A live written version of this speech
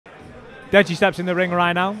Deji steps in the ring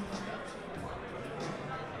right now.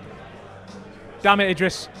 Damn it,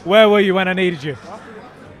 Idris. Where were you when I needed you?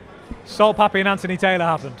 Salt Pappy and Anthony Taylor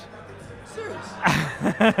happened. Serious?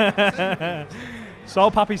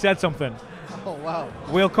 Salt Pappy said something. Oh, wow.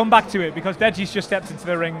 We'll come back to it because Deji's just stepped into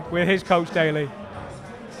the ring with his coach Daly.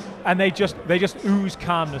 And they just ooze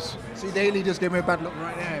calmness. See, Daly just gave me a bad look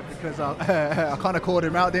right there because I kind of called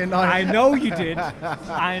him out, didn't I? I know you did.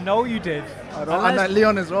 I know you did. And that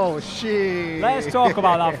Leon as well. Shit. Let's talk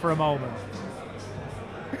about that for a moment.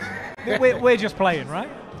 We're just playing, right?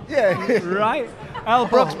 Yeah. Right? Al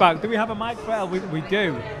Brook's back. Do we have a mic for El? We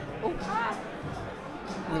do. Oh.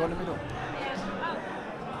 You want the middle?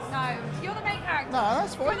 No, you're the main character. No,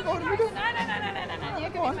 that's fine. Go in the middle. No. You're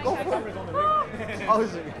Go on, go for it. Oh,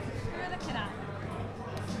 is it? you're looking at.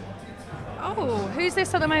 Oh, who's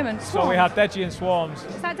this at the moment? So we have Deji and Swarmz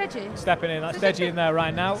Is that Deji? stepping in. That's Deji in there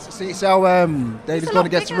right now. See, so Daly's going to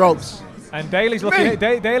get the ropes. And Daly's looking at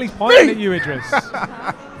Daly's pointing at you, Idris.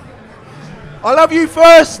 I'll have you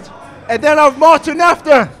first, and then I'll have Martin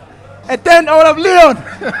after, and then I'll have Leon.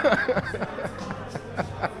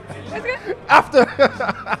 After.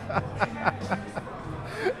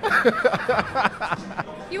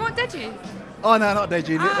 You want Deji? Oh no, not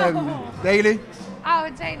Deji. Daly. Oh,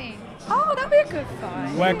 Daly. Oh, that'd be a good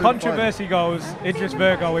fight. Where controversy goes, Idris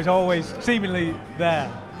Virgo is always seemingly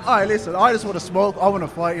there. Alright, listen, I just want to smoke, I want to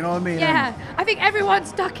fight, you know what I mean? Yeah, I think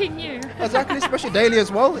everyone's ducking you. Exactly, especially Daly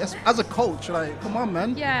as well, as a coach, like, come on,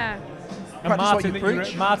 man. Yeah. And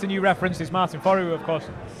Practice Martin, you referenced is Martin Forey, who of course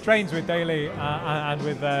trains with Daly and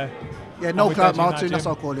with. Yeah, no clout Martin, that's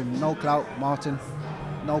what I call him. No clout Martin,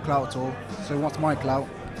 no clout at all. So he wants my clout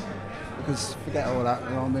because forget all that, you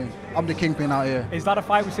know what I mean? I'm the kingpin out here. Is that a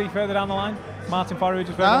fight we see further down the line? Martin Forey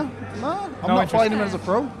just further? No, I'm not fighting him as a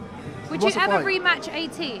pro. Would you ever rematch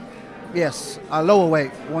AT? Yes, a lower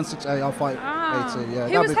weight, 168, I'll fight 80. Yeah,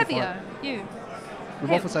 who was heavier? You? We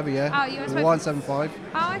both was heavy, yeah. Oh, you was 175.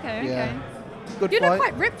 Oh, okay, yeah. okay. Good you fight. look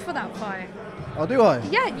quite ripped for that fight. Oh, do I?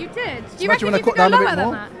 Yeah, you did. Do you reckon reckon you could go lower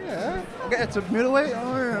than that? Yeah, get it to middleweight.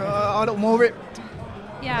 I look more ripped.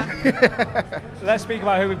 Yeah. Let's speak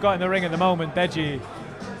about who we've got in the ring at the moment, Deji.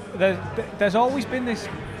 There's always been this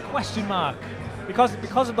question mark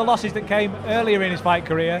because of the losses that came earlier in his fight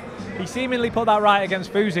career. He seemingly put that right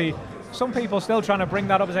against Fuzi. Some people still trying to bring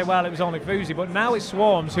that up and say, well, it was only Fuzi, but now it's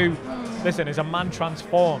Swarmz who, listen, is a man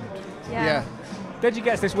transformed. Yeah. Deji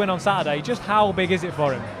gets this win on Saturday. Just how big is it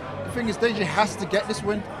for him? The thing is, Deji has to get this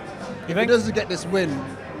win. If he doesn't get this win,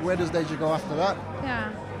 where does Deji go after that?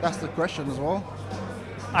 Yeah. That's the question as well.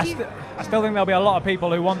 I still think there'll be a lot of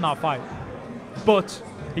people who want that fight, but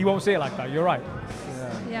he won't see it like that. You're right.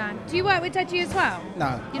 Yeah. Do you work with Deji as well?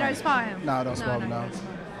 No. You don't spar him? No, I don't spar him, no.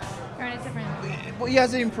 You're in a different... But he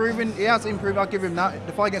has improving. He has improved. I'll give him that.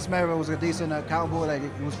 The fight against Mayweather was a decent cowboy. Like,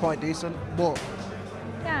 it was quite decent. But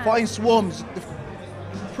fighting Swarmz, the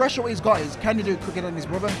pressure what he's got is, can he do it quicker than his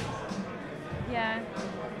brother? Yeah.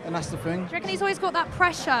 And that's the thing. Do you reckon he's always got that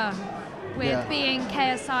pressure with being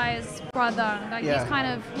KSI's brother? Like he's kind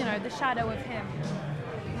of, you know, the shadow of him.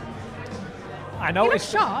 I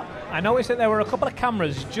noticed that there were a couple of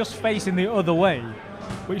cameras just facing the other way,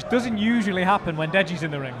 which doesn't usually happen when Deji's in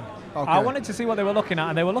the ring. Okay. I wanted to see what they were looking at,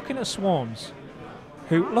 and they were looking at Swarmz,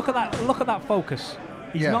 who look at that focus.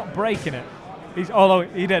 He's not breaking it. Although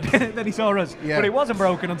he did, then he saw us, but it wasn't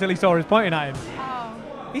broken until he saw us pointing at him.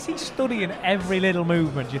 Oh. Is he studying every little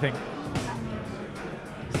movement? Do you think?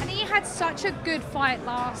 And he had such a good fight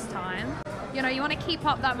last time. You know, you want to keep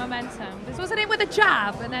up that momentum. This wasn't it with a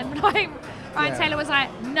jab, and then Ryan Taylor was like,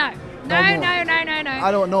 no. I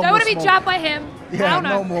don't know. Don't want to be jabbed by him. Yeah,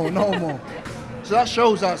 no more. So that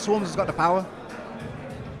shows that Swarmz has got the power.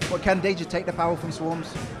 But can Deji take the power from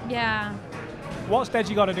Swarmz? Yeah. What's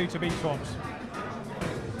Deji got to do to beat Swarmz?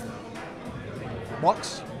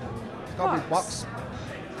 Box. It's got to be box.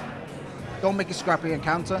 Don't make it scrappy and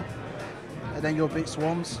counter, and then you'll beat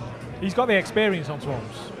Swarmz. He's got the experience on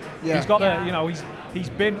Swarmz. Yeah. He's got the, you know, he's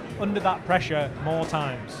been under that pressure more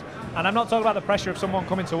times. And I'm not talking about the pressure of someone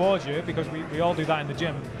coming towards you, because we all do that in the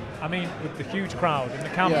gym. I mean, with the huge crowd and the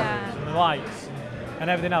cameras and the lights and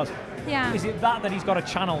everything else. Yeah. Is it that he's got a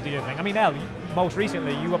channel, do you think? I mean, El, most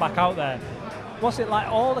recently you were back out there. What's it like?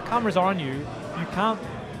 All the cameras are on you. You can't.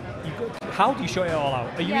 How do you shut it all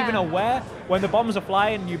out? Are you even aware when the bombs are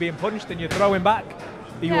flying and you're being punched and you're throwing back?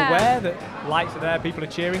 Are you aware that lights are there, people are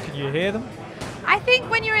cheering? Can you hear them? I think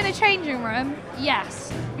when you're in the changing room,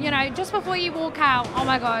 yes. You know, just before you walk out, oh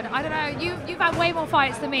my God, I don't know, you've had way more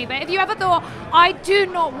fights than me, but if you ever thought, I do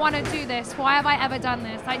not want to do this, why have I ever done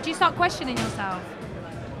this? Like, do you start questioning yourself?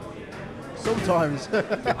 Sometimes.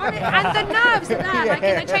 And the nerves are there, like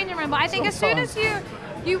in the changing room. But I think as soon as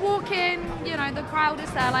you walk in, you know, the crowd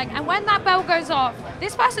is there, like, and when that bell goes off,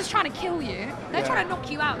 this person's trying to kill you. They're trying to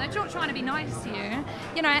knock you out. They're not trying to be nice to you.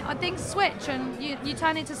 You know, things switch and you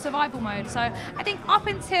turn into survival mode. So I think up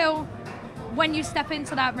until when you step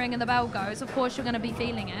into that ring and the bell goes, of course you're going to be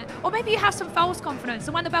feeling it. Or maybe you have some false confidence,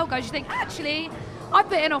 and when the bell goes, you think, actually, I've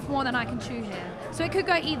bitten off more than I can chew here. So it could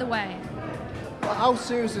go either way. How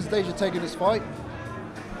serious is Deji taking this fight?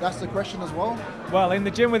 That's the question as well. Well, in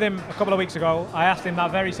the gym with him a couple of weeks ago, I asked him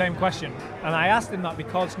that very same question. And I asked him that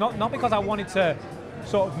because, not because I wanted to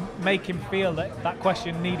sort of make him feel that that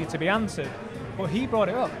question needed to be answered, but he brought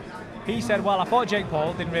it up. He said, well, I thought Jake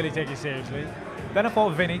Paul didn't really take it seriously. Then I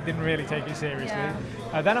thought Vinny didn't really take it seriously.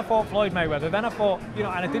 Then I thought Floyd Mayweather. Then I thought, you know,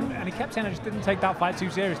 and I didn't. And he kept saying I just didn't take that fight too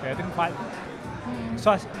seriously. I didn't fight.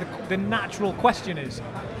 So the natural question is,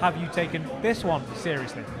 have you taken this one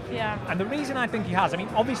seriously? Yeah. And the reason I think he has, I mean,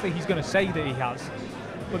 obviously he's going to say that he has,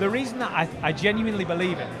 but the reason that I genuinely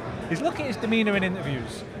believe it is look at his demeanour in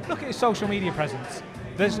interviews, look at his social media presence.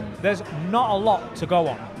 There's not a lot to go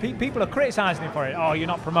on. People are criticising him for it. Oh, you're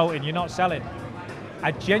not promoting, you're not selling.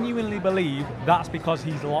 I genuinely believe that's because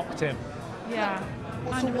he's locked in. Yeah.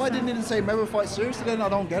 So why didn't he say Mayweather fight seriously then? I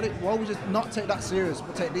don't get it. Why would you not take that serious,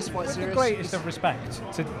 but take this fight serious? The greatest of respect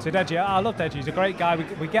to Deji. I love Deji. He's a great guy.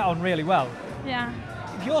 We get on really well. Yeah.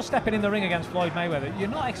 If you're stepping in the ring against Floyd Mayweather, you're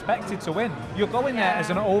not expected to win. You're going there as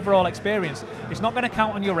an overall experience. It's not going to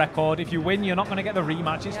count on your record. If you win, you're not going to get the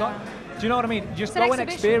rematch. It's not. Do you know what I mean? Just go and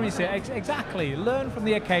experience it. Exactly. Learn from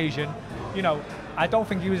the occasion. You know, I don't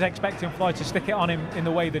think he was expecting Floyd to stick it on him in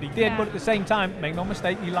the way that he did, but at the same time, make no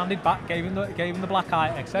mistake, he landed back, gave him the black eye,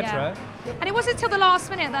 etc. And it wasn't until the last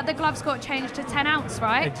minute that the gloves got changed to 10 ounce,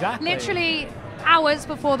 right? Exactly. Literally hours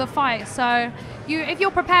before the fight. So if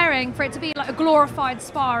you're preparing for it to be like a glorified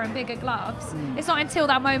spar and bigger gloves, it's not until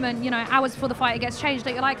that moment, you know, hours before the fight it gets changed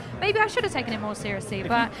that you're like, maybe I should have taken it more seriously.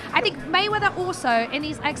 But I think Mayweather also in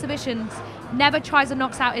these exhibitions never tries and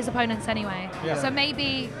knocks out his opponents anyway. So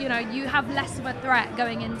maybe, you know, you have less of a threat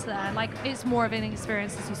going into there. Like it's more of an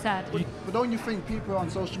experience, as you said. But don't you think people on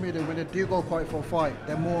social media, when they do go quiet for a fight,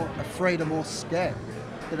 they're more afraid or more scared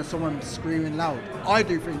than someone screaming loud? I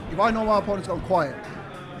do think if I know my opponent's gone quiet,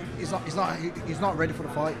 he's not ready for the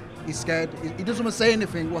fight. He's scared. He doesn't want to say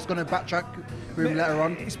anything. What's going to backtrack with him later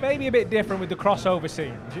on? It's maybe a bit different with the crossover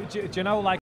scene. Do you know, like